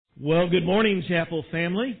Well, good morning, Chapel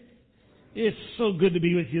family. It's so good to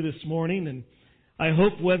be with you this morning, and I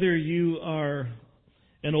hope whether you are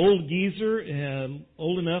an old geezer and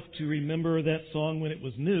old enough to remember that song when it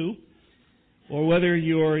was new, or whether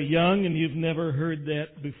you're young and you've never heard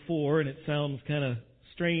that before and it sounds kind of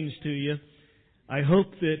strange to you, I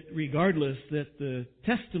hope that regardless that the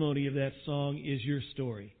testimony of that song is your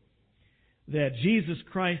story. That Jesus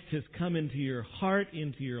Christ has come into your heart,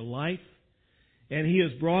 into your life, and He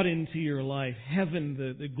has brought into your life heaven,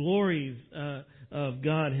 the glories of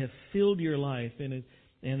God have filled your life, and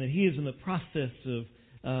that He is in the process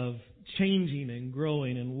of changing and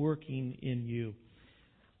growing and working in you.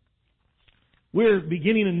 We're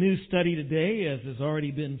beginning a new study today, as has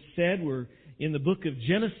already been said. We're in the book of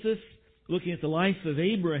Genesis, looking at the life of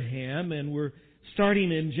Abraham, and we're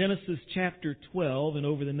starting in Genesis chapter 12, and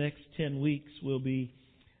over the next 10 weeks we'll be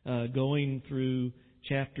going through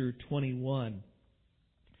chapter 21.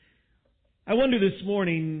 I wonder this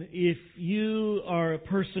morning if you are a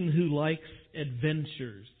person who likes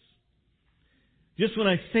adventures. Just when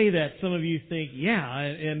I say that, some of you think, yeah,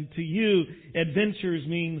 and to you, adventures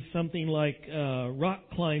means something like rock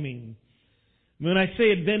climbing. When I say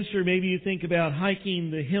adventure, maybe you think about hiking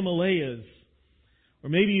the Himalayas, or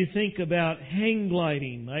maybe you think about hang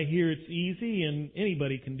gliding. I hear it's easy and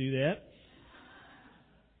anybody can do that.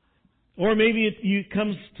 Or maybe it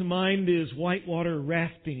comes to mind is whitewater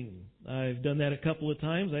rafting. I've done that a couple of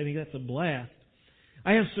times. I think that's a blast.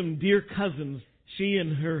 I have some dear cousins. She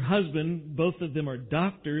and her husband, both of them are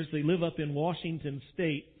doctors. They live up in Washington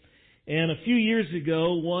State. And a few years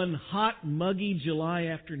ago, one hot, muggy July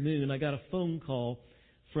afternoon, I got a phone call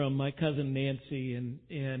from my cousin Nancy,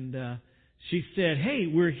 and she said, "Hey,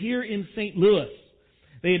 we're here in St. Louis."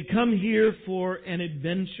 They had come here for an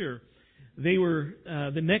adventure. They were,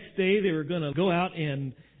 the next day, they were going to go out,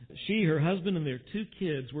 and she, her husband, and their two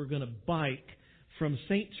kids were going to bike from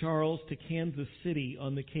St. Charles to Kansas City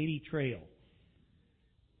on the Katy Trail.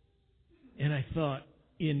 And I thought,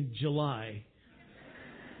 in July,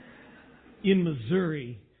 in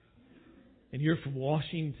Missouri, and you're from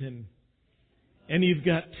Washington, and you've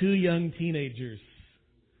got two young teenagers.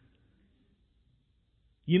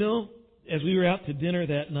 You know, as we were out to dinner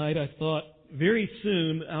that night, I thought, very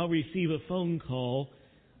soon I'll receive a phone call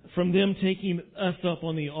from them taking us up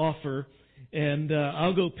on the offer, and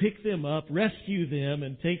I'll go pick them up, rescue them,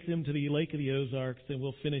 and take them to the Lake of the Ozarks, and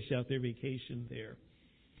we'll finish out their vacation there.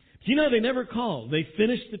 But you know, they never called. They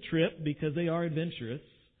finished the trip because they are adventurous.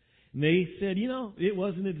 And they said, you know, it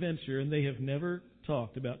was an adventure, and they have never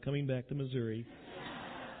talked about coming back to Missouri.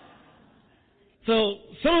 So,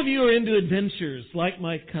 some of you are into adventures, like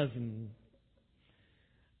my cousin.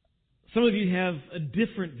 Some of you have a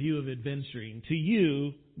different view of adventuring. To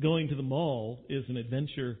you, going to the mall is an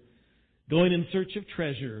adventure. Going in search of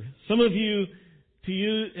treasure. Some of you, to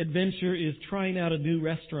you, adventure is trying out a new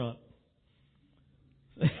restaurant.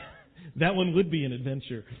 That one would be an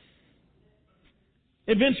adventure.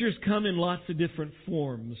 Adventures come in lots of different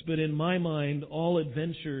forms, but in my mind, all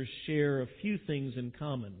adventures share a few things in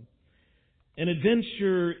common. An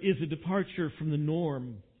adventure is a departure from the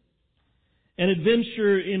norm. An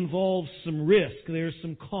adventure involves some risk. There's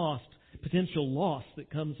some cost, potential loss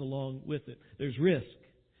that comes along with it. There's risk.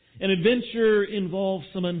 An adventure involves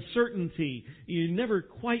some uncertainty. You're never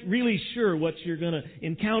quite really sure what you're going to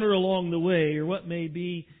encounter along the way or what may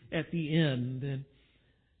be at the end. And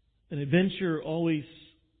an adventure always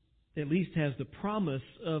at least has the promise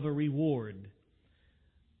of a reward.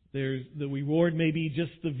 The reward may be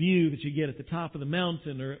just the view that you get at the top of the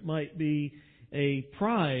mountain, or it might be a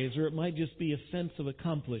prize, or it might just be a sense of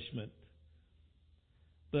accomplishment.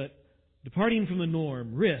 But departing from the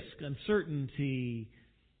norm, risk, uncertainty,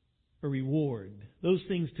 a reward, those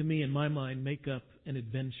things to me, in my mind, make up an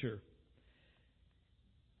adventure.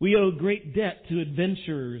 We owe great debt to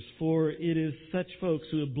adventurers, for it is such folks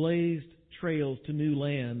who have blazed trails to new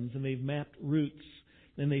lands, and they've mapped routes,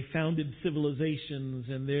 and they've founded civilizations,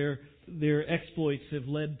 and their exploits have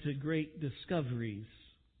led to great discoveries.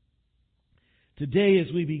 Today,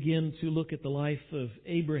 as we begin to look at the life of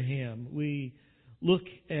Abraham, we look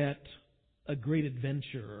at a great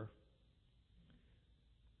adventurer.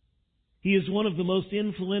 He is one of the most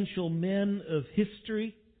influential men of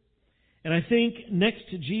history. And I think next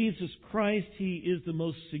to Jesus Christ, He is the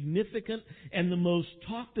most significant and the most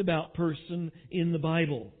talked about person in the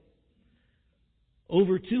Bible.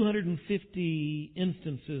 Over 250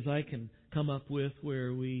 instances I can come up with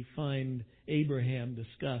where we find Abraham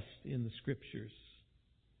discussed in the Scriptures.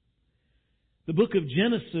 The book of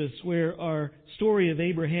Genesis, where our story of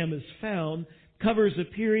Abraham is found, covers a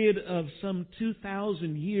period of some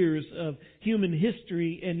 2,000 years of human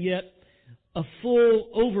history, and yet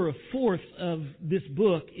over a fourth of this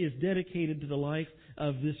book is dedicated to the life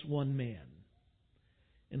of this one man.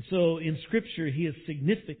 And so in Scripture, he is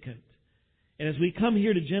significant. And as we come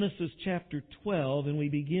here to Genesis chapter 12 and we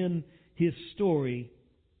begin his story,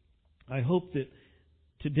 I hope that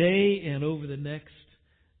today and over the next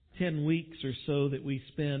 10 weeks or so that we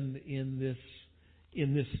spend in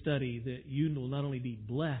this study, that you will not only be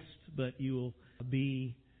blessed, but you will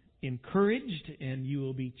be encouraged and you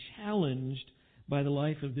will be challenged by the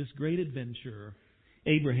life of this great adventurer,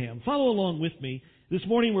 Abraham. Follow along with me. This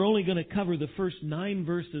morning we're only going to cover the first 9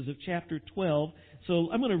 verses of chapter 12, so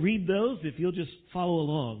I'm going to read those if you'll just follow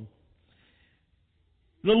along.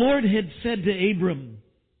 The Lord had said to Abram,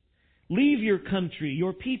 "Leave your country,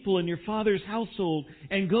 your people, and your father's household,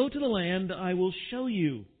 and go to the land I will show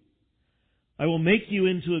you. I will make you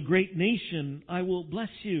into a great nation. I will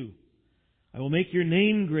bless you. I will make your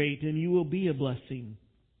name great, and you will be a blessing.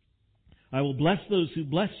 I will bless those who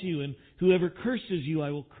bless you, and whoever curses you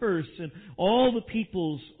I will curse, and all the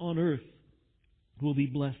peoples on earth will be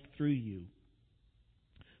blessed through you."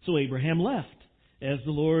 So Abraham left, as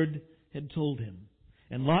the Lord had told him.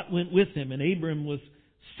 And Lot went with him, and Abram was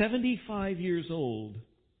 75 years old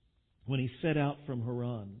when he set out from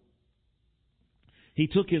Haran. He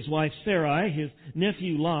took his wife Sarai, his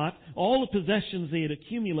nephew Lot, all the possessions they had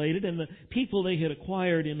accumulated, and the people they had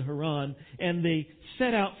acquired in Haran, and they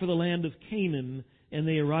set out for the land of Canaan, and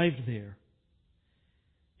they arrived there.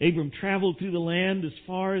 Abram traveled through the land as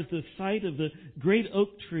far as the site of the great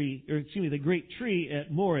the great tree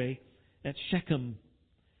at Moreh, at Shechem.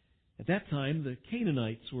 At that time, the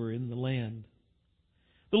Canaanites were in the land.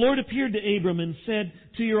 The Lord appeared to Abram and said,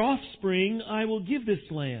 "To your offspring I will give this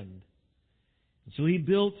land." And so he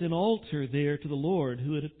built an altar there to the Lord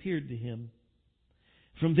who had appeared to him.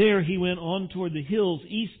 From there he went on toward the hills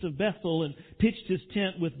east of Bethel and pitched his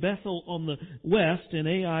tent with Bethel on the west and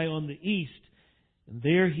Ai on the east. And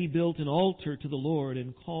there he built an altar to the Lord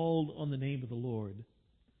and called on the name of the Lord.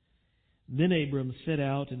 Then Abram set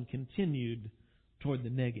out and continued toward the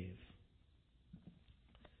Negev.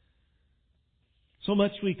 So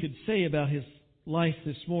much we could say about his life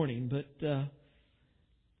this morning, but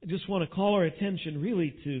I just want to call our attention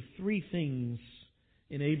really to 3 things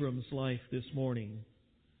in Abram's life this morning.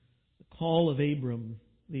 The call of Abram,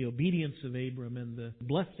 the obedience of Abram, and the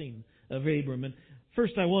blessing of Abram. And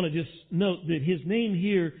first I want to just note that his name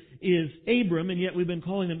here is Abram, and yet we've been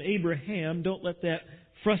calling him Abraham. Don't let that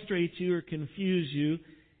frustrate you or confuse you.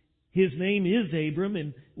 His name is Abram,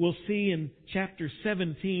 and we'll see in chapter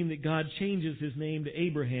 17 that God changes his name to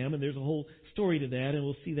Abraham, and there's a whole story to that, and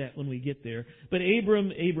we'll see that when we get there. But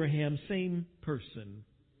Abram, Abraham, same person.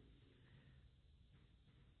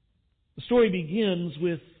 The story begins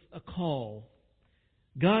with a call.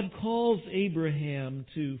 God calls Abraham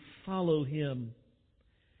to follow him.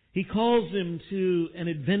 He calls him to an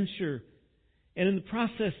adventure. And in the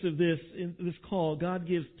process of this call, God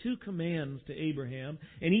gives 2 commands to Abraham,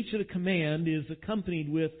 and each of the command is accompanied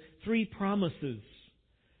with 3 promises.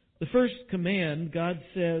 The first command, God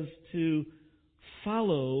says to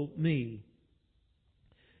follow me.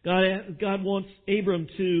 God wants Abram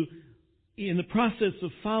to, in the process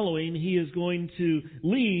of following, he is going to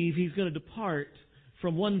leave, he's going to depart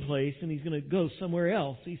from one place, and he's going to go somewhere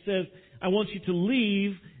else. He says, I want you to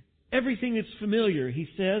leave everything that's familiar. He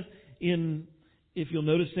says if you'll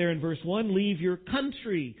notice there in verse 1, leave your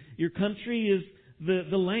country. Your country is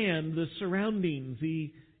the land, the surroundings,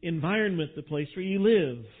 the environment, the place where you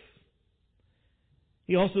live.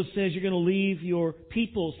 He also says you're going to leave your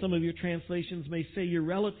people. Some of your translations may say your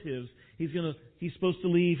relatives. He's supposed to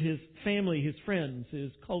leave his family, his friends,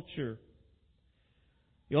 his culture.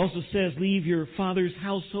 He also says leave your father's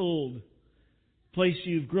household, place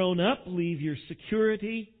you've grown up, leave your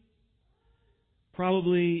security.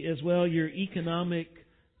 Probably as well your economic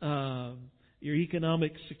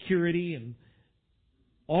security, and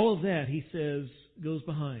all of that, he says, goes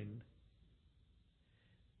behind.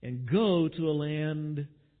 And go to a land,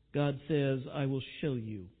 God says, I will show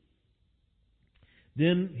you.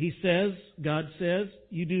 Then God says,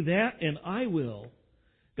 you do that and I will.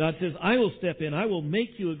 God says, I will step in. I will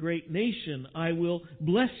make you a great nation. I will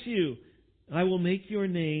bless you. I will make your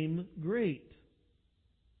name great.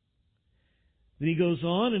 Then he goes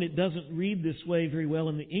on, and it doesn't read this way very well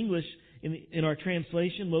in the English. In our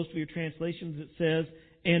translation, most of your translations, it says,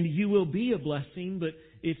 and you will be a blessing, but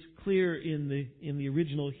it's clear in the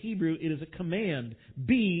original Hebrew, it is a command.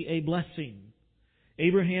 Be a blessing.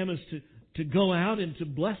 Abraham is to go out and to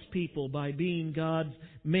bless people by being God's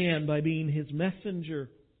man, by being His messenger.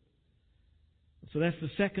 So that's the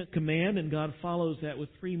second command, and God follows that with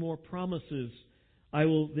three more promises. I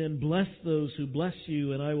will then bless those who bless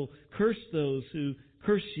you, and I will curse those who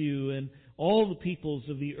curse you, and all the peoples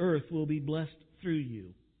of the earth will be blessed through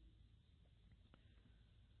you.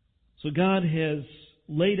 So God has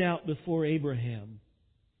laid out before Abraham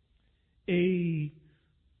a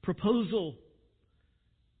proposal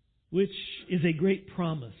which is a great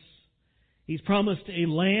promise. He's promised a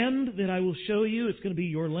land that I will show you. It's going to be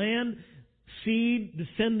your land, seed,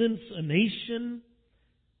 descendants, a nation,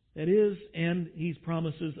 that is, and He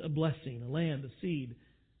promises a blessing, a land, a seed,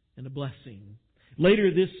 and a blessing. Later,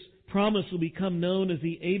 this promise will become known as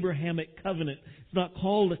the Abrahamic covenant. It's not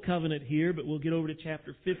called a covenant here, but we'll get over to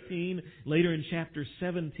chapter 15, later in chapter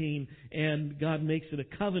 17, and God makes it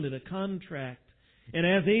a covenant, a contract. And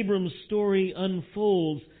as Abram's story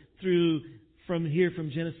unfolds from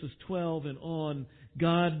Genesis 12 and on,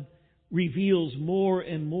 God reveals more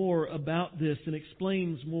and more about this and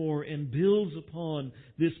explains more and builds upon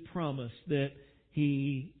this promise that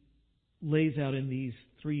He lays out in these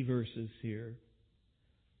three verses here.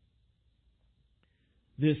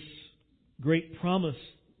 This great promise,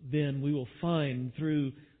 then, we will find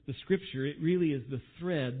through the Scripture. It really is the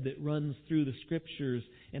thread that runs through the Scriptures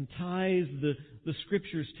and ties the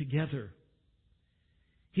Scriptures together.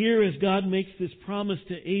 Here, as God makes this promise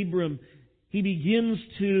to Abram, He begins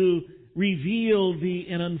to reveal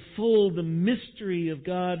and unfold the mystery of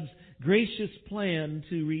God's gracious plan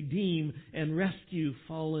to redeem and rescue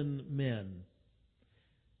fallen men.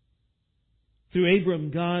 Through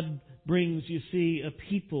Abram, God brings, you see, a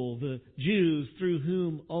people, the Jews, through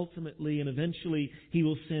whom ultimately and eventually He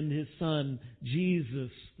will send His Son,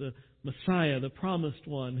 Jesus, the Messiah, the promised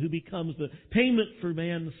one, who becomes the payment for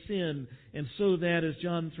man's sin, and so that, as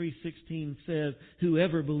John 3:16 says,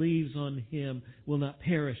 whoever believes on Him will not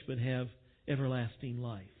perish but have everlasting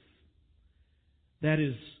life. That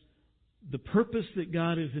is the purpose that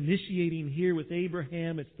God is initiating here with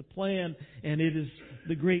Abraham. It's the plan, and it is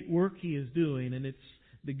the great work He is doing, and it's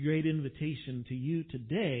the great invitation to you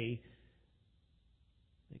today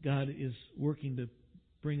that God is working to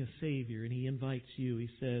bring a Savior, and He invites you. He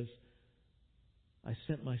says, I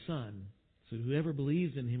sent my Son, so whoever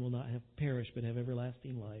believes in Him will not have perish but have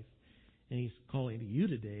everlasting life. And He's calling to you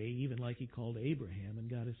today, even like He called Abraham, and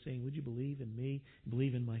God is saying, would you believe in me,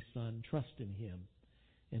 believe in my Son, trust in Him,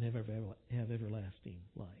 and have everlasting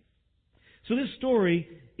life. So this story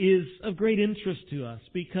is of great interest to us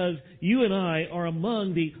because you and I are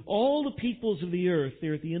among all the peoples of the earth,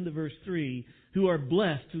 there at the end of verse 3, who are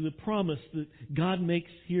blessed through the promise that God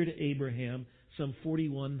makes here to Abraham some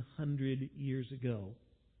 4,100 years ago.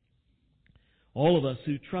 All of us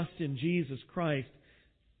who trust in Jesus Christ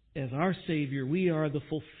as our Savior, we are the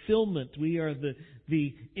fulfillment. We are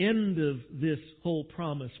the end of this whole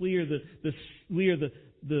promise. We are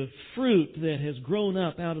the fruit that has grown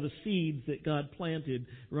up out of the seeds that God planted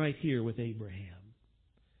right here with Abraham.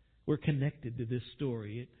 We're connected to this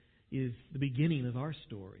story. It is the beginning of our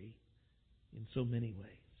story in so many ways.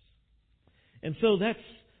 And so that's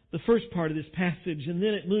the first part of this passage, and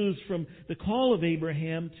then it moves from the call of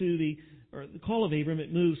Abraham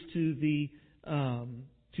it moves to the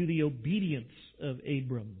obedience of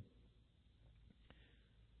Abram.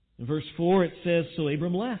 In verse 4 it says, so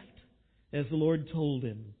Abram left, as the Lord told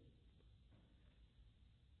him.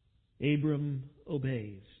 Abram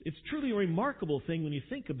obeys. It's truly a remarkable thing when you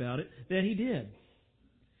think about it that he did.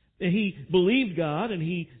 That he believed God and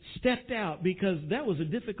he stepped out because that was a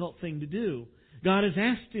difficult thing to do. God has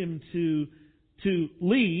asked him to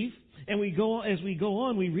leave, and as we go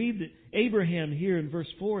on, we read that Abraham here in verse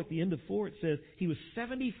 4, at the end of 4, it says he was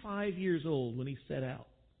 75 years old when he set out.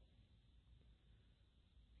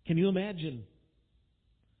 Can you imagine?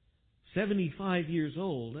 75 years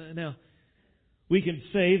old. Now, we can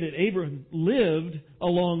say that Abraham lived a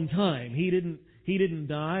long time. He didn't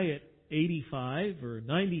die at 85 or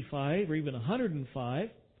 95 or even 105.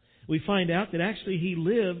 We find out that actually he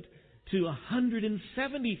lived to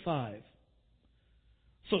 175.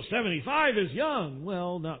 So 75 is young.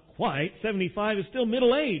 Well, not quite. 75 is still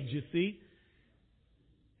middle age, you see.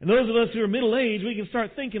 And those of us who are middle age, we can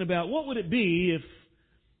start thinking about what would it be if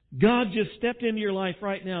God just stepped into your life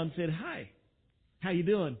right now and said, hi, how you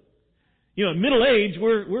doing? You know, at middle age,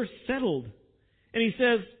 we're settled. And He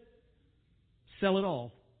says, sell it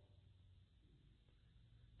all.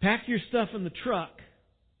 Pack your stuff in the truck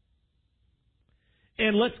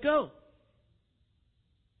and let's go.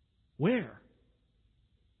 Where?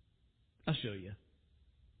 I'll show you.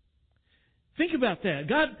 Think about that.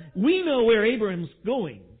 We know where Abraham's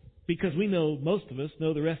going because most of us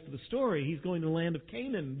know the rest of the story. He's going to the land of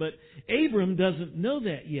Canaan, but Abram doesn't know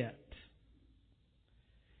that yet.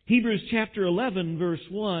 Hebrews chapter 11, verse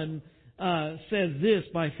 1 says this,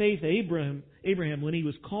 by faith Abraham, when he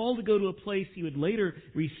was called to go to a place he would later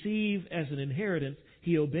receive as an inheritance,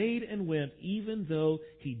 he obeyed and went even though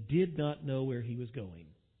he did not know where he was going.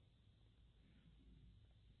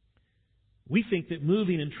 We think that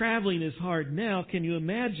moving and traveling is hard now. Can you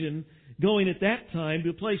imagine going at that time to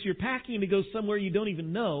a place you're packing to go somewhere you don't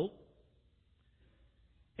even know?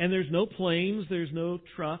 And there's no planes, there's no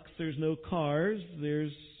trucks, there's no cars,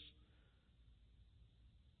 there's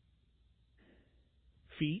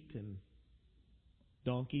feet and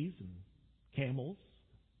donkeys and camels.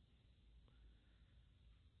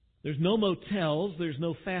 There's no motels, there's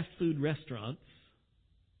no fast food restaurants.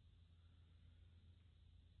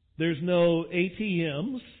 There's no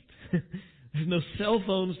ATMs. There's no cell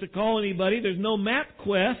phones to call anybody. There's no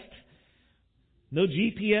MapQuest. No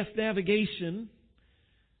GPS navigation.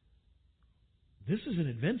 This is an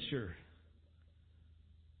adventure.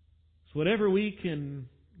 It's whatever we can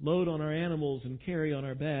load on our animals and carry on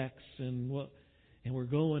our backs, and we're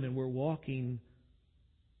going and we're walking.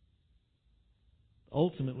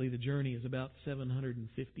 Ultimately, the journey is about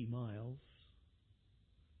 750 miles.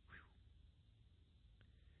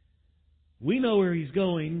 We know where he's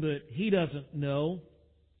going, but he doesn't know.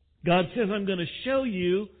 God says, I'm going to show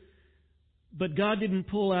you, but God didn't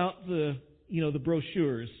pull out the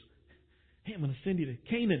brochures. Hey, I'm going to send you to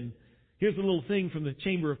Canaan. Here's a little thing from the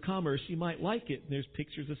Chamber of Commerce. You might like it. And there's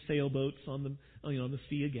pictures of sailboats on the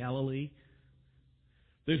Sea of Galilee.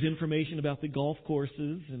 There's information about the golf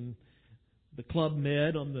courses and the Club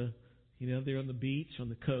Med on the, they're on the beach, on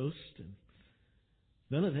the coast. And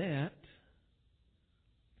none of that.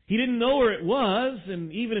 He didn't know where it was,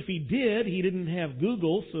 and even if he did, he didn't have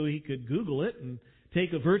Google, so he could Google it and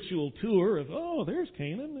take a virtual tour of, oh, there's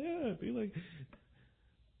Canaan. Yeah, be like,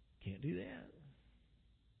 can't do that.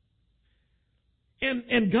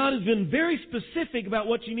 And God has been very specific about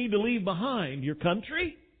what you need to leave behind. Your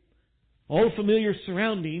country, all the familiar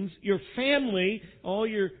surroundings, your family, all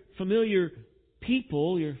your familiar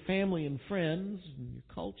people, your family and friends, and your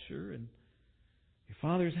culture, and your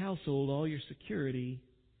father's household, all your security.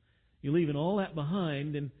 You're leaving all that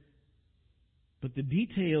behind, but the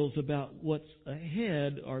details about what's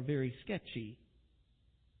ahead are very sketchy.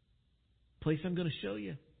 Place I'm going to show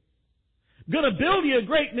you. I'm going to build you a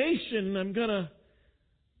great nation. I'm going to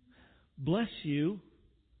bless you.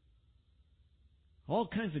 All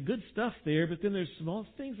kinds of good stuff there, but then there's small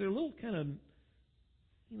things that are a little kind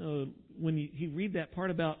of, when you read that part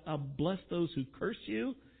about I'll bless those who curse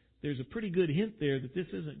you, there's a pretty good hint there that this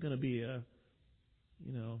isn't going to be a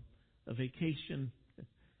vacation.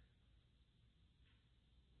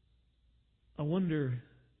 I wonder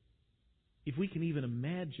if we can even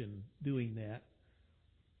imagine doing that.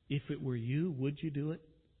 If it were you, would you do it?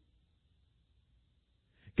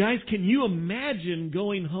 Guys, can you imagine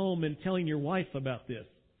going home and telling your wife about this?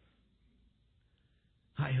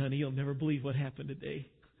 Hi, honey, you'll never believe what happened today.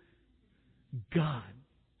 God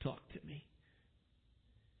talked to me.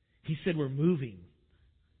 He said we're moving.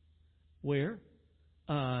 Where?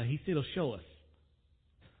 He said he'll show us.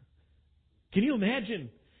 Can you imagine?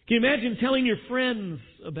 Can you imagine telling your friends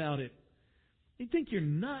about it? They think you're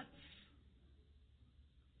nuts.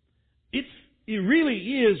 It really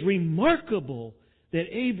is remarkable that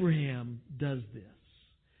Abraham does this.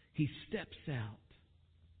 He steps out.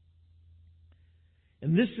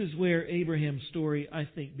 And this is where Abraham's story, I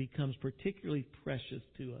think, becomes particularly precious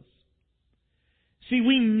to us. See,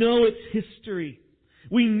 we know it's history.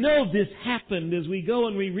 We know this happened as we go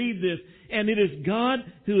and we read this. And it is God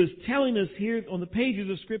who is telling us here on the pages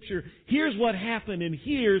of Scripture, here's what happened and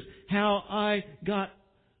here's how I got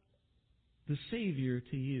the Savior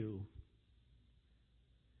to you.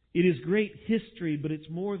 It is great history, but it's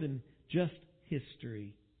more than just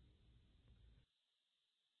history.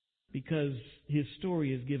 Because His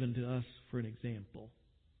story is given to us for an example.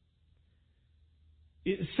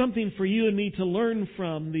 It's something for you and me to learn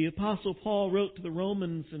from. The Apostle Paul wrote to the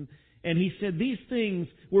Romans and he said these things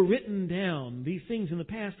were written down. These things in the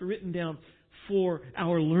past were written down for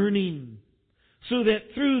our learning, so that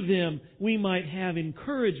through them we might have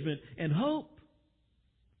encouragement and hope.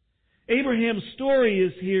 Abraham's story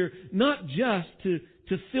is here not just to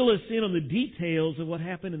fill us in on the details of what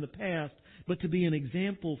happened in the past, but to be an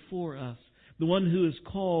example for us. The one who is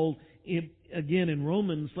called, again in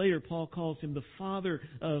Romans, later Paul calls him the father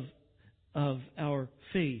of our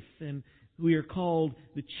faith. And we are called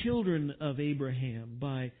the children of Abraham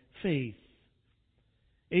by faith.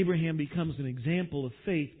 Abraham becomes an example of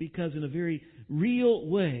faith because in a very real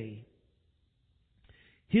way,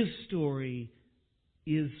 his story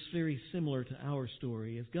is very similar to our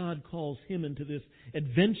story. As God calls him into this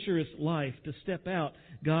adventurous life to step out,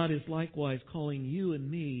 God is likewise calling you and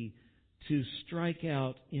me to strike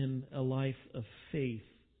out in a life of faith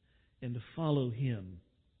and to follow him.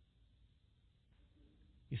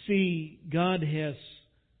 You see, God has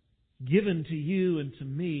given to you and to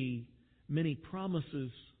me many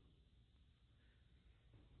promises.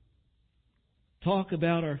 Talk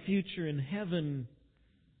about our future in heaven,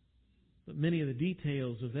 but many of the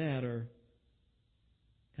details of that are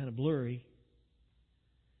kind of blurry.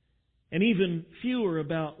 And even fewer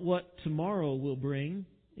about what tomorrow will bring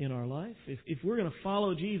in our life. If we're going to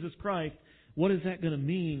follow Jesus Christ, what is that going to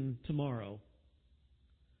mean tomorrow?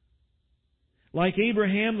 Like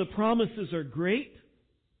Abraham, the promises are great.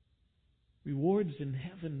 Rewards in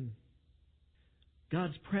heaven.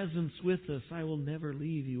 God's presence with us. I will never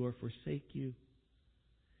leave you or forsake you.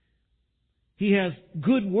 He has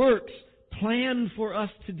good works planned for us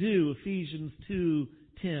to do, Ephesians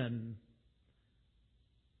 2:10.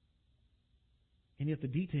 And yet the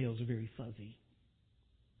details are very fuzzy.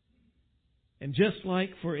 And just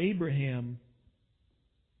like for Abraham,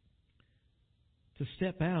 to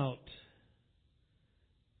step out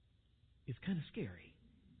is kind of scary.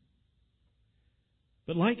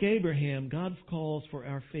 But like Abraham, God calls for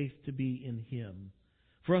our faith to be in Him,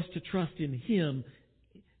 for us to trust in Him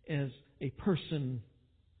as a person,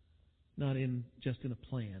 not just in a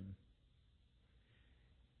plan.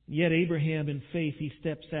 Yet Abraham, in faith, he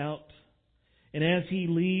steps out, and as he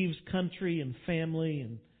leaves country and family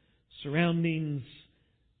and surroundings,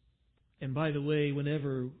 and by the way,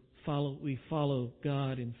 whenever we follow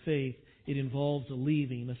God in faith, it involves a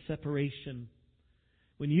leaving, a separation.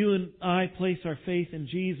 When you and I place our faith in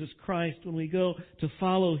Jesus Christ, when we go to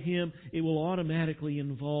follow Him, it will automatically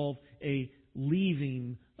involve a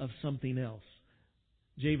leaving of something else.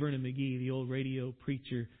 J. Vernon McGee, the old radio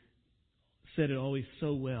preacher, said it always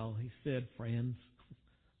so well. He said, friends,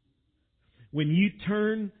 when you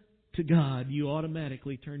turn to God, you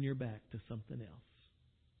automatically turn your back to something else.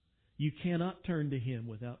 You cannot turn to Him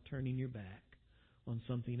without turning your back on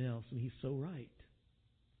something else. And He's so right.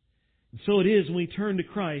 And so it is when we turn to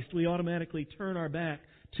Christ, we automatically turn our back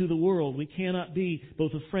to the world. We cannot be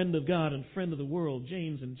both a friend of God and friend of the world.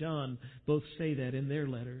 James and John both say that in their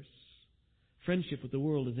letters. Friendship with the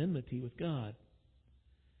world is enmity with God.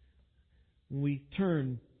 When we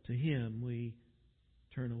turn to Him, we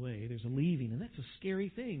turn away. There's a leaving, and that's a scary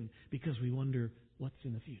thing because we wonder what's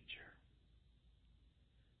in the future.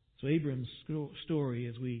 So Abram's story,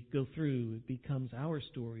 as we go through, it becomes our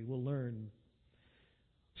story. We'll learn.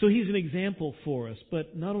 So he's an example for us,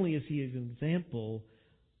 but not only is he an example,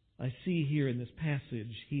 I see here in this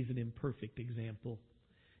passage, he's an imperfect example.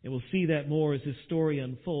 And we'll see that more as this story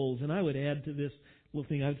unfolds. And I would add to this little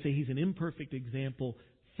thing, I would say he's an imperfect example,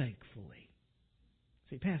 thankfully.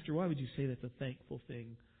 Say, Pastor, why would you say that's a thankful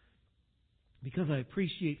thing? Because I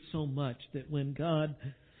appreciate so much that when God,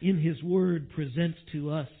 in His Word, presents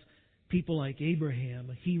to us people like Abraham,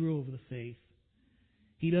 a hero of the faith,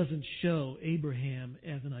 He doesn't show Abraham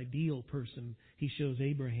as an ideal person. He shows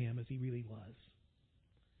Abraham as he really was.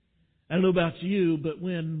 I don't know about you, but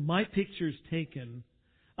when my picture's taken,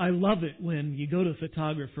 I love it when you go to a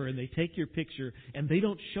photographer and they take your picture and they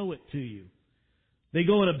don't show it to you. They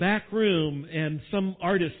go in a back room and some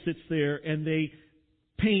artist sits there and they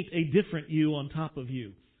paint a different you on top of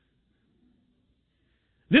you.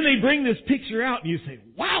 Then they bring this picture out and you say,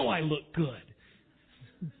 wow, I look good.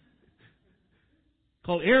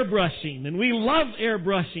 Called airbrushing. And we love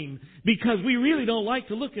airbrushing because we really don't like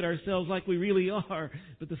to look at ourselves like we really are.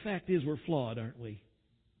 But the fact is we're flawed, aren't we?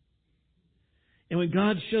 And when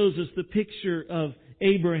God shows us the picture of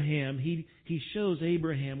Abraham, He shows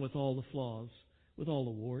Abraham with all the flaws, with all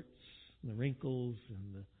the warts and the wrinkles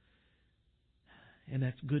and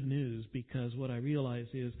that's good news, because what I realize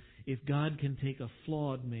is if God can take a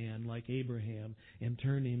flawed man like Abraham and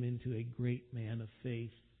turn him into a great man of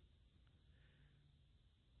faith,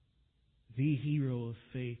 the hero of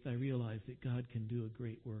faith, I realize that God can do a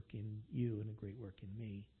great work in you and a great work in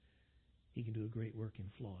me. He can do a great work in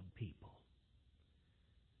flawed people.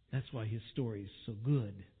 That's why His story is so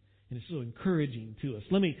good and it's so encouraging to us.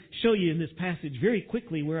 Let me show you in this passage very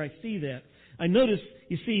quickly where I see that. I notice,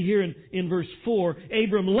 you see here in verse 4,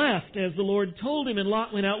 Abram left as the Lord told him, and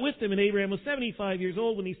Lot went out with him. And Abraham was 75 years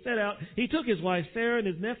old when he set out. He took his wife Sarah and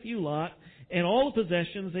his nephew Lot and all the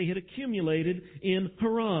possessions they had accumulated in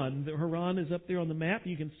Haran. Haran is up there on the map.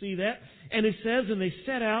 You can see that. And it says, and they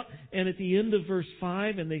set out, and at the end of verse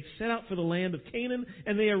 5, and they set out for the land of Canaan,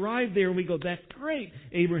 and they arrived there, and we go, that's great.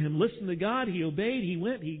 Abraham listened to God, he obeyed, he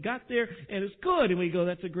went, he got there, and it's good. And we go,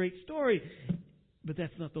 that's a great story. But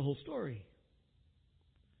that's not the whole story.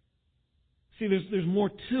 See, there's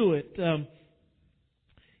more to it.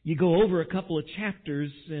 You go over a couple of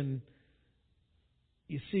chapters and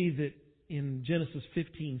you see that in Genesis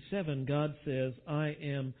 15:7, God says, I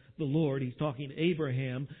am the Lord. He's talking to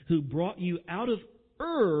Abraham, who brought you out of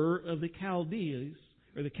Ur of the Chaldeans,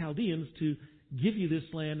 or the Chaldeans, to give you this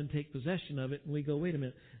land and take possession of it. And we go, wait a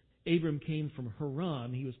minute. Abram came from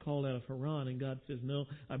Haran. He was called out of Haran. And God says, no,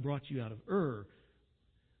 I brought you out of Ur.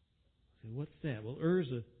 So what's that? Well, Ur's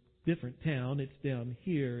a different town. It's down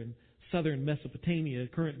here in southern Mesopotamia,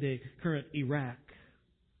 current Iraq.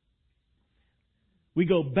 We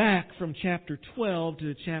go back from chapter 12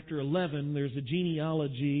 to chapter 11. There's a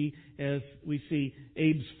genealogy as we see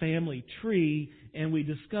Abe's family tree, and we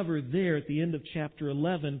discover there at the end of chapter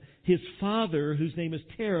 11, his father, whose name is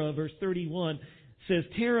Terah, verse 31, says,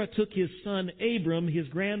 Terah took his son Abram, his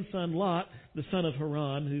grandson Lot, the son of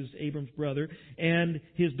Haran, who's Abram's brother, and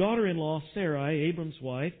his daughter-in-law Sarai, Abram's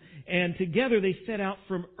wife, and together they set out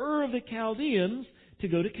from Ur of the Chaldeans to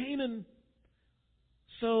go to Canaan.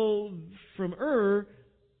 So from Ur,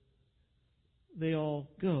 they all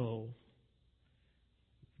go.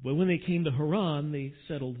 But when they came to Haran, they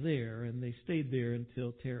settled there, and they stayed there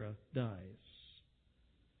until Terah dies.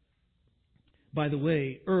 By the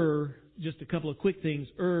way, Ur, just a couple of quick things,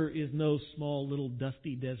 Ur is no small little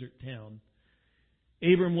dusty desert town.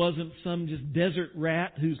 Abram wasn't some just desert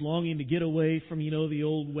rat who's longing to get away from, the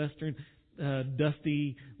old western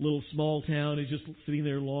dusty little small town. He's just sitting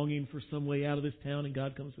there longing for some way out of this town, and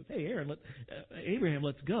God comes and says, hey, Abraham,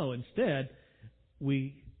 let's go. Instead,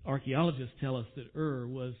 archaeologists tell us that Ur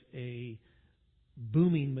was a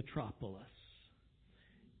booming metropolis.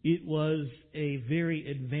 It was a very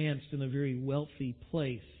advanced and a very wealthy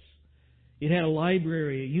place. It had a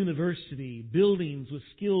library, a university, buildings with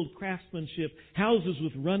skilled craftsmanship, houses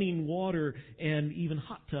with running water, and even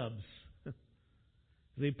hot tubs.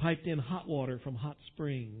 They piped in hot water from hot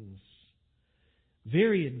springs.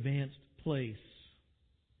 Very advanced place.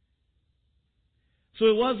 So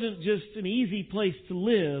it wasn't just an easy place to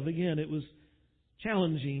live. Again, it was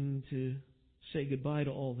challenging to say goodbye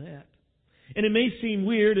to all that. And it may seem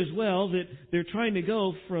weird as well that they're trying to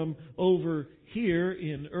go from over here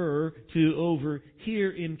in Ur to over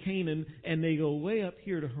here in Canaan, and they go way up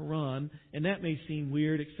here to Haran, and that may seem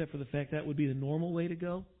weird except for the fact that would be the normal way to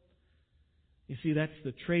go. You see, that's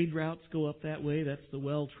the trade routes go up that way, that's the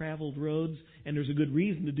well-traveled roads, and there's a good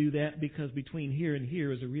reason to do that because between here and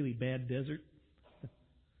here is a really bad desert.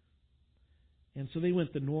 And so they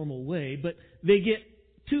went the normal way, but they get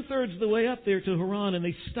 2/3 of the way up there to Haran and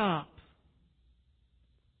they stop.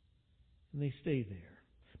 And they stay there.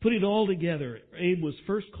 Put it all together. Abe was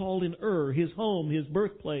first called in Ur, his home, his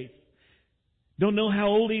birthplace. Don't know how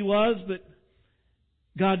old he was, but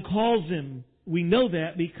God calls him. We know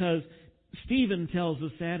that because Stephen tells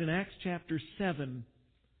us that in Acts chapter 7,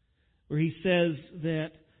 where he says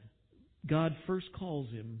that God first calls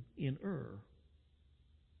him in Ur.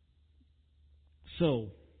 So,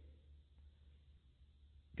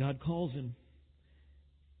 God calls him.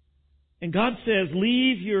 And God says,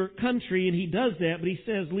 leave your country, and He does that, but He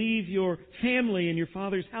says, leave your family and your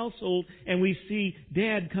father's household, and we see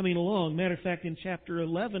Dad coming along. Matter of fact, in chapter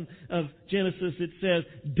 11 of Genesis, it says,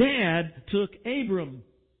 Dad took Abram.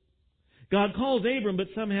 God calls Abram, but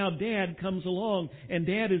somehow Dad comes along, and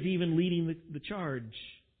Dad is even leading the charge.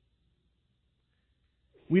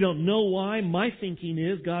 We don't know why. My thinking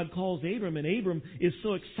is God calls Abram, and Abram is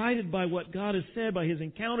so excited by what God has said, by his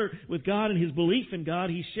encounter with God and his belief in God.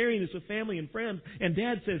 He's sharing this with family and friends, and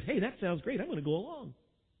Dad says, hey, that sounds great. I'm going to go along.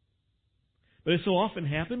 But as so often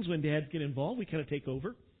happens when dads get involved, we kind of take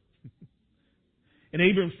over. And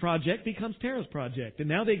Abram's project becomes Terah's project. And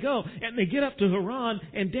now they go, and they get up to Haran,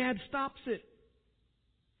 and Dad stops it.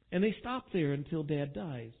 And they stop there until Dad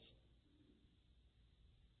dies.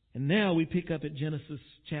 And now we pick up at Genesis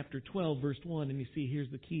chapter 12, verse 1, and you see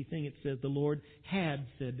here's the key thing. It says, the Lord had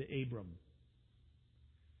said to Abram.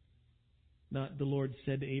 Not the Lord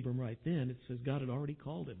said to Abram right then. It says God had already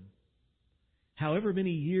called him. However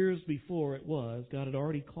many years before it was, God had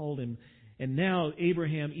already called him. And now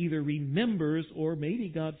Abraham either remembers or maybe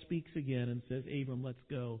God speaks again and says, Abram, let's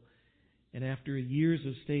go. And after years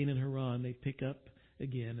of staying in Haran, they pick up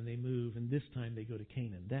again and they move, and this time they go to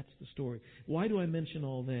Canaan. That's the story. Why do I mention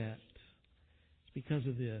all that? It's because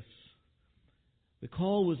of this. The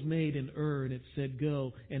call was made in Ur, and it said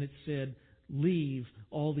go, and it said leave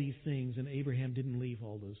all these things, and Abraham didn't leave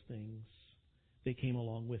all those things. They came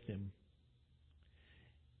along with him.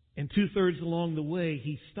 And 2/3 along the way,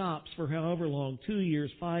 he stops for however long, 2 years,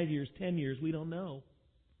 5 years, 10 years, we don't know.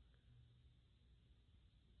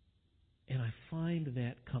 And I find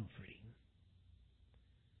that comforting.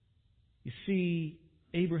 You see,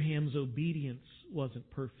 Abraham's obedience wasn't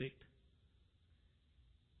perfect,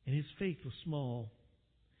 and his faith was small.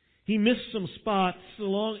 He missed some spots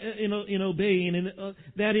along in obeying, and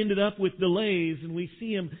that ended up with delays. And we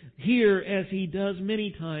see him here, as he does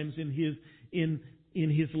many times in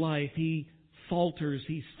his life. He falters,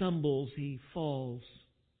 he stumbles, he falls.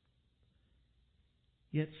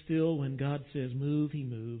 Yet still, when God says move, he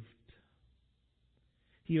moved.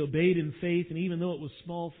 He obeyed in faith, and even though it was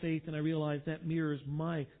small faith, and I realize that mirrors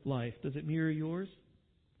my life. Does it mirror yours?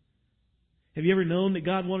 Have you ever known that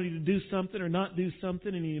God wanted you to do something or not do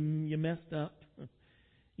something and you messed up?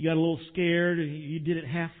 You got a little scared and you did it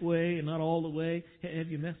halfway and not all the way. Have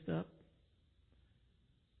you messed up?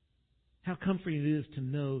 How comforting it is to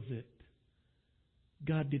know that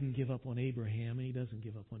God didn't give up on Abraham and He doesn't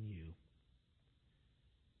give up on you.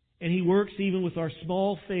 And He works even with our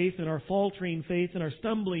small faith and our faltering faith and our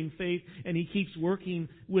stumbling faith, and He keeps working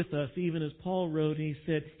with us, even as Paul wrote, and he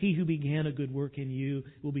said, "He who began a good work in you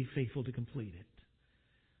will be faithful to complete it."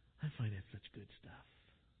 I find that such good stuff.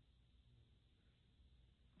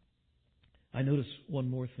 I notice one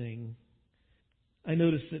more thing. I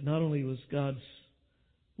notice that not only was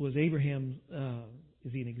Abraham,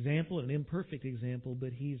 is he an example, an imperfect example,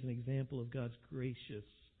 but he's an example of God's gracious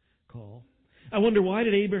call. I wonder, why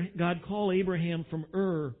did God call Abraham from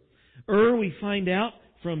Ur? Ur, we find out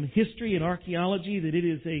from history and archaeology that it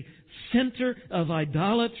is a center of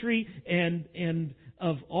idolatry and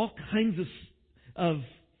of all kinds of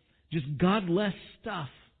just godless stuff.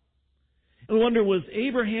 And I wonder, was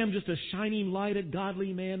Abraham just a shining light, a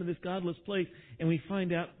godly man in this godless place? And we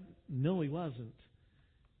find out, no, he wasn't.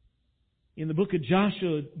 In the book of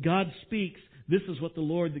Joshua, God speaks. This is what the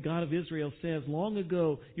Lord, the God of Israel, says. "Long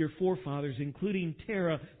ago, your forefathers, including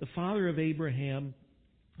Terah, the father of Abraham,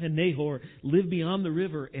 and Nahor, lived beyond the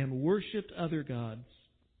river and worshipped other gods.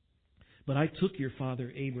 But I took your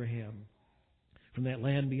father Abraham from that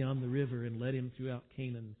land beyond the river and led him throughout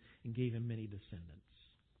Canaan and gave him many descendants."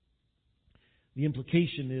 The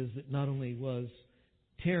implication is that not only was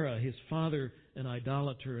Terah, his father, an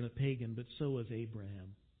idolater and a pagan, but so was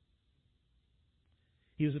Abraham.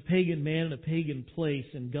 He was a pagan man in a pagan place,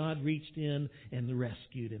 and God reached in and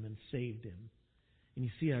rescued him and saved him. And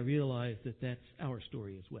you see, I realize that that's our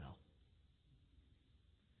story as well.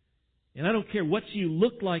 And I don't care what you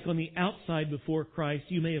look like on the outside before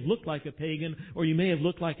Christ. You may have looked like a pagan, or you may have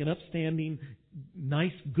looked like an upstanding,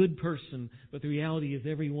 nice, good person. But the reality is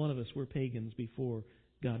every one of us were pagans before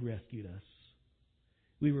God rescued us.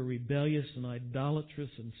 We were rebellious and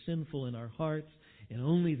idolatrous and sinful in our hearts. And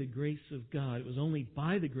only the grace of God, it was only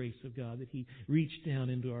by the grace of God that He reached down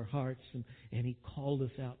into our hearts and He called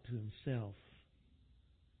us out to Himself.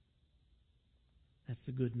 That's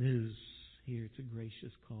the good news here. It's a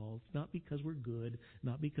gracious call. It's not because we're good,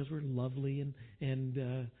 not because we're lovely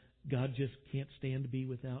and God just can't stand to be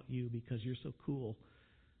without you because you're so cool.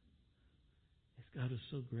 It's God is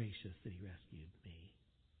so gracious that He rescued me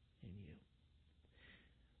and you.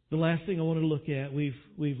 The last thing I want to look at,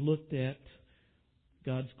 we've looked at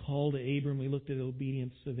God's call to Abram. We looked at the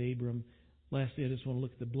obedience of Abram. Lastly, I just want to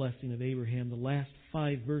look at the blessing of Abraham. The last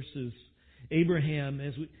 5 verses. Abraham,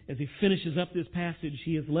 as he finishes up this passage,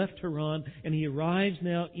 he has left Haran and he arrives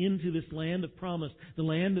now into this land of promise, the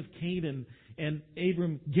land of Canaan. And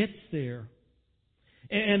Abram gets there.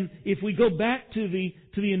 And if we go back to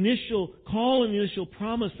the initial call and the initial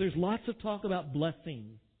promise, there's lots of talk about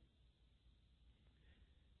blessing.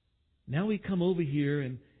 Now we come over here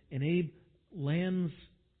and Abe lands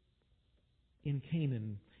in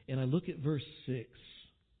Canaan, and I look at verse 6.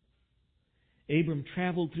 Abram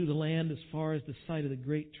traveled through the land as far as the site of the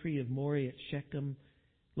great tree of Moreh at Shechem.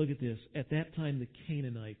 Look at this. At that time, the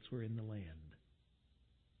Canaanites were in the land.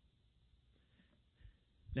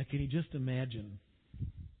 Now, can you just imagine?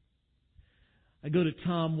 I go to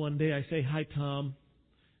Tom one day. I say, "Hi, Tom.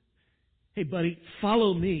 Hey, buddy,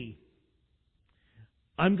 follow me.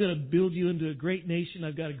 I'm going to build you into a great nation.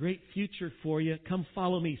 I've got a great future for you. Come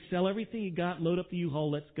follow me. Sell everything you got, load up the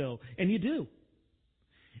U-Haul, let's go." And you do.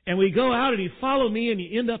 And we go out and you follow me and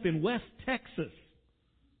you end up in West Texas.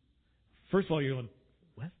 First of all, you're going,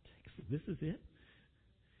 West Texas, this is it?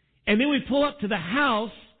 And then we pull up to the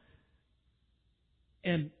house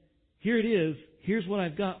and here it is. Here's what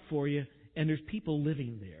I've got for you. And there's people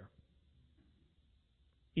living there.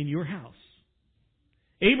 In your house.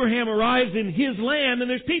 Abraham arrives in his land and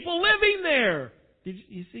there's people living there. Did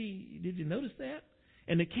you notice that?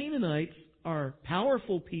 And the Canaanites are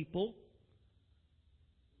powerful people.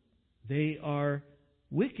 They are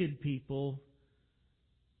wicked people.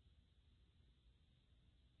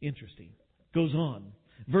 Interesting. Goes on.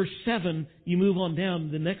 Verse 7, you move on down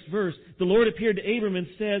to the next verse. The Lord appeared to Abram and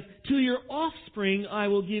says, to your offspring I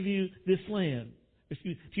will give you this land.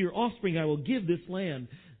 To your offspring I will give this land.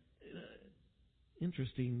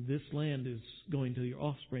 Interesting, this land is going to your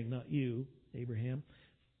offspring, not you, Abraham.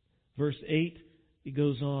 Verse 8, it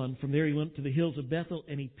goes on. From there he went to the hills of Bethel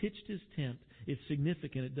and he pitched his tent. It's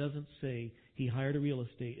significant. It doesn't say he hired a real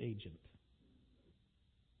estate agent.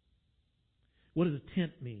 What does a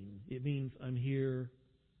tent mean? It means I'm here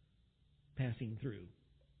passing through.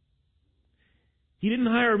 He didn't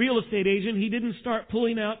hire a real estate agent. He didn't start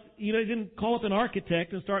pulling out, he didn't call up an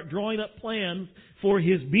architect and start drawing up plans for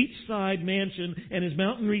his beachside mansion and his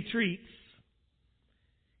mountain retreats.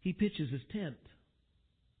 He pitches his tent.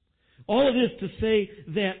 All of this to say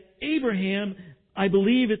that Abraham, I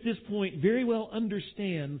believe at this point, very well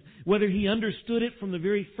understands, whether he understood it from the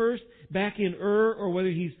very first back in Ur or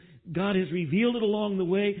whether God has revealed it along the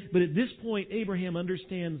way, but at this point Abraham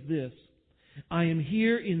understands this. I am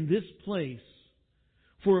here in this place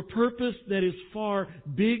for a purpose that is far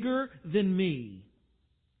bigger than me.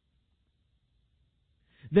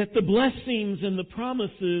 That the blessings and the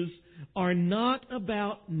promises are not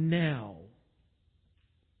about now.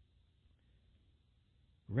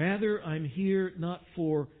 Rather, I'm here not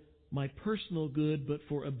for my personal good, but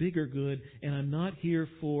for a bigger good, and I'm not here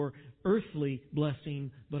for earthly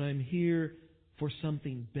blessing, but I'm here for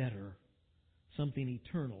something better, something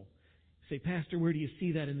eternal. You say, Pastor, where do you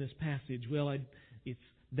see that in this passage? Well,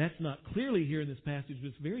 that's not clearly here in this passage, but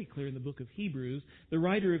it's very clear in the book of Hebrews. The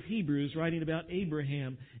writer of Hebrews, writing about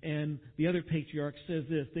Abraham and the other patriarchs, says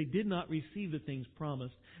this: they did not receive the things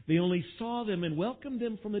promised. They only saw them and welcomed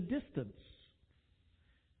them from a distance.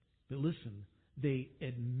 But listen, they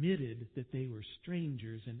admitted that they were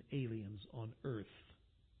strangers and aliens on earth.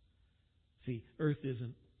 See, earth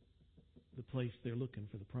isn't the place they're looking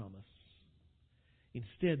for the promise.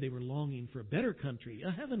 Instead, they were longing for a better country,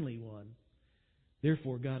 a heavenly one.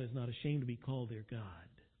 Therefore, God is not ashamed to be called their God,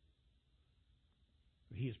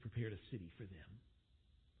 for He has prepared a city for them.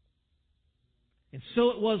 And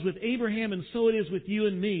so it was with Abraham, and so it is with you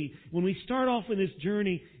and me. When we start off in this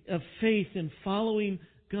journey of faith and following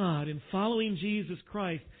God and following Jesus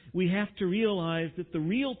Christ, we have to realize that the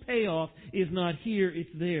real payoff is not here, it's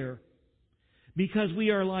there. Because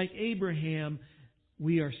we are like Abraham,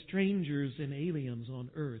 we are strangers and aliens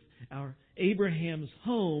on earth. Our Abraham's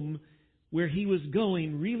home, where he was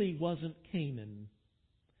going, really wasn't Canaan.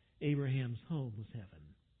 Abraham's home was heaven.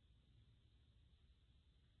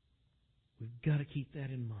 We've got to keep that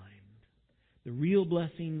in mind. The real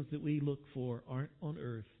blessings that we look for aren't on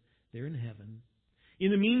earth. They're in heaven. In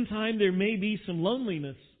the meantime, there may be some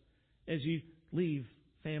loneliness as you leave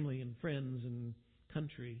family and friends and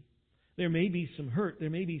country. There may be some hurt. There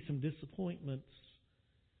may be some disappointments.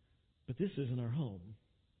 But this isn't our home.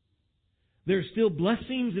 There are still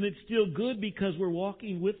blessings, and it's still good because we're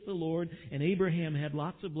walking with the Lord, and Abraham had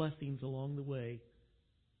lots of blessings along the way.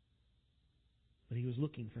 But he was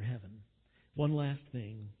looking for heaven. One last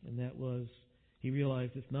thing, and that was he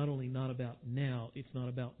realized it's not only not about now, it's not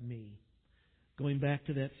about me. Going back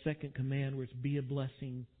to that second command where it's be a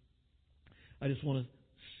blessing, I just want to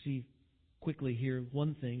see quickly here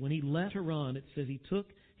one thing. When he left Haran, it says he took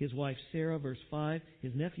his wife Sarah, verse 5,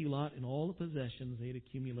 his nephew Lot, and all the possessions they had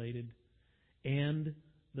accumulated, and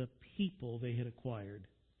the people they had acquired.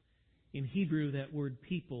 In Hebrew, that word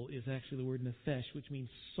people is actually the word nephesh, which means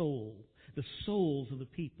soul. The souls of the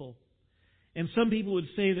people. And some people would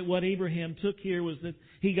say that what Abraham took here was that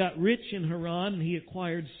he got rich in Haran and he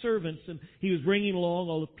acquired servants, and he was bringing along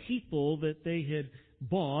all the people that they had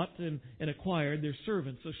bought and acquired, their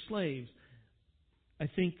servants, their slaves. I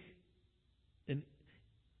think an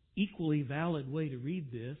equally valid way to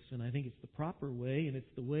read this, and I think it's the proper way, and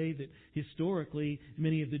it's the way that historically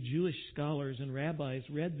many of the Jewish scholars and rabbis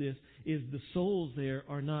read this, is the souls there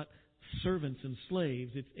are not servants and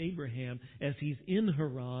slaves. It's Abraham. As he's in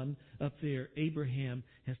Haran up there, Abraham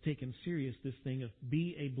has taken serious this thing of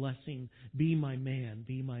be a blessing, be my man,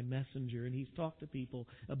 be my messenger. And he's talked to people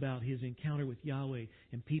about his encounter with Yahweh,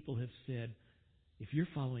 and people have said, if you're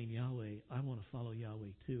following Yahweh, I want to follow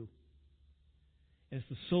Yahweh too. As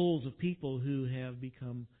the souls of people who have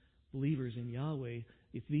become believers in Yahweh,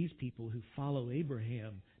 it's these people who follow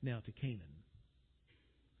Abraham now to Canaan.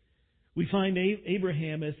 We find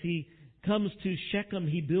Abraham, as he comes to Shechem,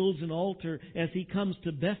 he builds an altar. As he comes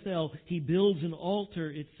to Bethel, he builds an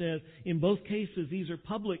altar. It says, in both cases, these are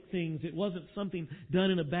public things. It wasn't something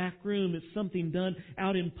done in a back room. It's something done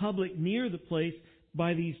out in public near the place.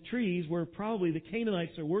 by these trees where probably the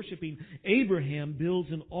Canaanites are worshiping, Abraham builds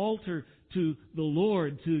an altar to the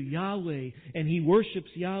Lord, to Yahweh, and he worships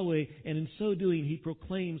Yahweh, and in so doing he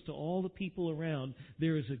proclaims to all the people around,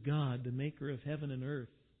 there is a God, the maker of heaven and earth.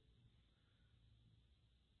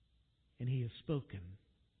 And he has spoken.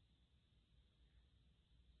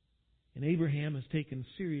 And Abraham has taken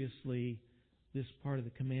seriously this part of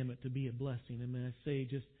the commandment to be a blessing. And may I say,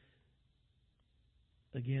 just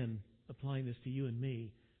again, applying this to you and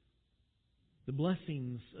me, the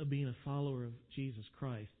blessings of being a follower of Jesus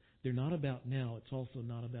Christ, they're not about now. It's also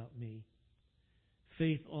not about me.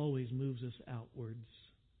 Faith always moves us outwards.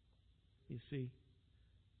 You see?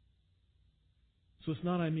 So it's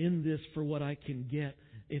not I'm in this for what I can get.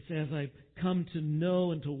 It's as I've come to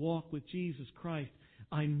know and to walk with Jesus Christ,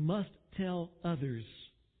 I must tell others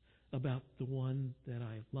about the one that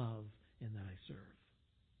I love and that I serve.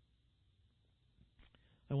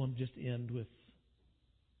 I want to just end with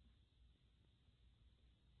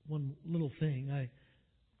one little thing. I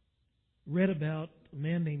read about a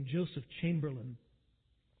man named Joseph Chamberlain,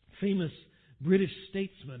 famous British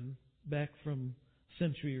statesman back from a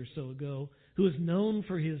century or so ago, who is known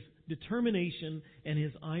for his determination and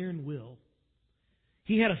his iron will.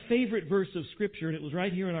 He had a favorite verse of Scripture, and it was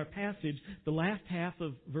right here in our passage, the last half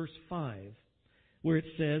of verse 5, where it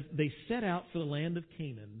says, they set out for the land of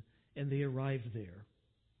Canaan, and they arrived there.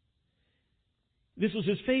 This was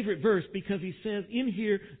his favorite verse because he says in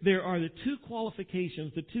here there are the two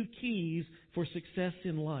qualifications, the two keys for success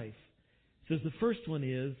in life. It says the first one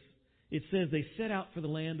is, it says they set out for the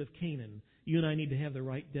land of Canaan. You and I need to have the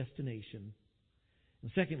right destination.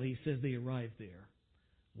 And secondly, he says they arrived there.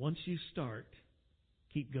 Once you start,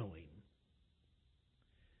 keep going.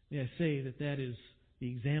 May I say that that is the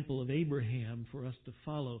example of Abraham for us to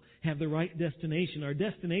follow. Have the right destination. Our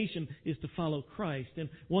destination is to follow Christ. And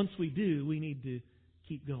once we do, we need to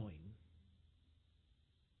keep going.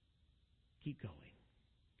 Keep going.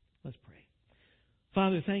 Let's pray.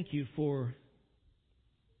 Father, thank you for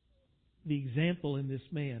the example in this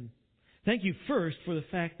man. Thank you first for the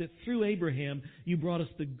fact that through Abraham you brought us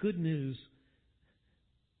the good news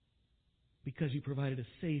because you provided a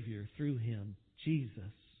Savior through him,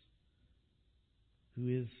 Jesus,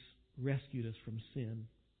 who has rescued us from sin.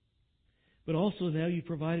 But also now you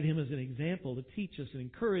provided him as an example to teach us and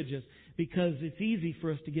encourage us, because it's easy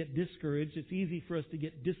for us to get discouraged. It's easy for us to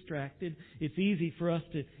get distracted. It's easy for us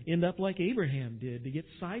to end up like Abraham did, to get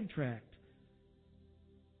sidetracked,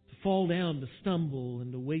 to fall down, to stumble,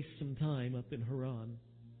 and to waste some time up in Haran.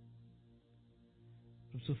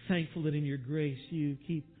 I'm so thankful that in your grace you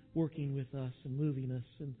keep working with us and moving us.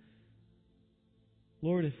 And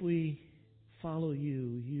Lord, if we follow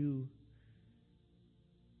you, you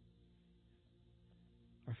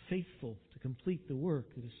are faithful to complete the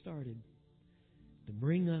work that has started, to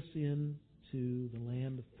bring us into the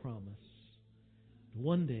land of promise,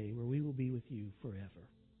 one day where we will be with you forever.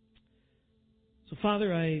 So,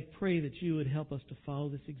 Father, I pray that you would help us to follow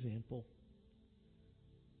this example,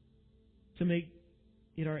 to make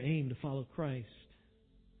it our aim to follow Christ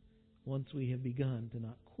once we have begun, to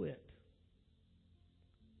not quit,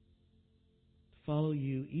 to follow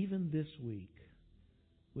you even this week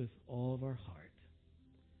with all of our heart.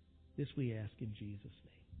 This we ask in Jesus'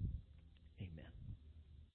 name.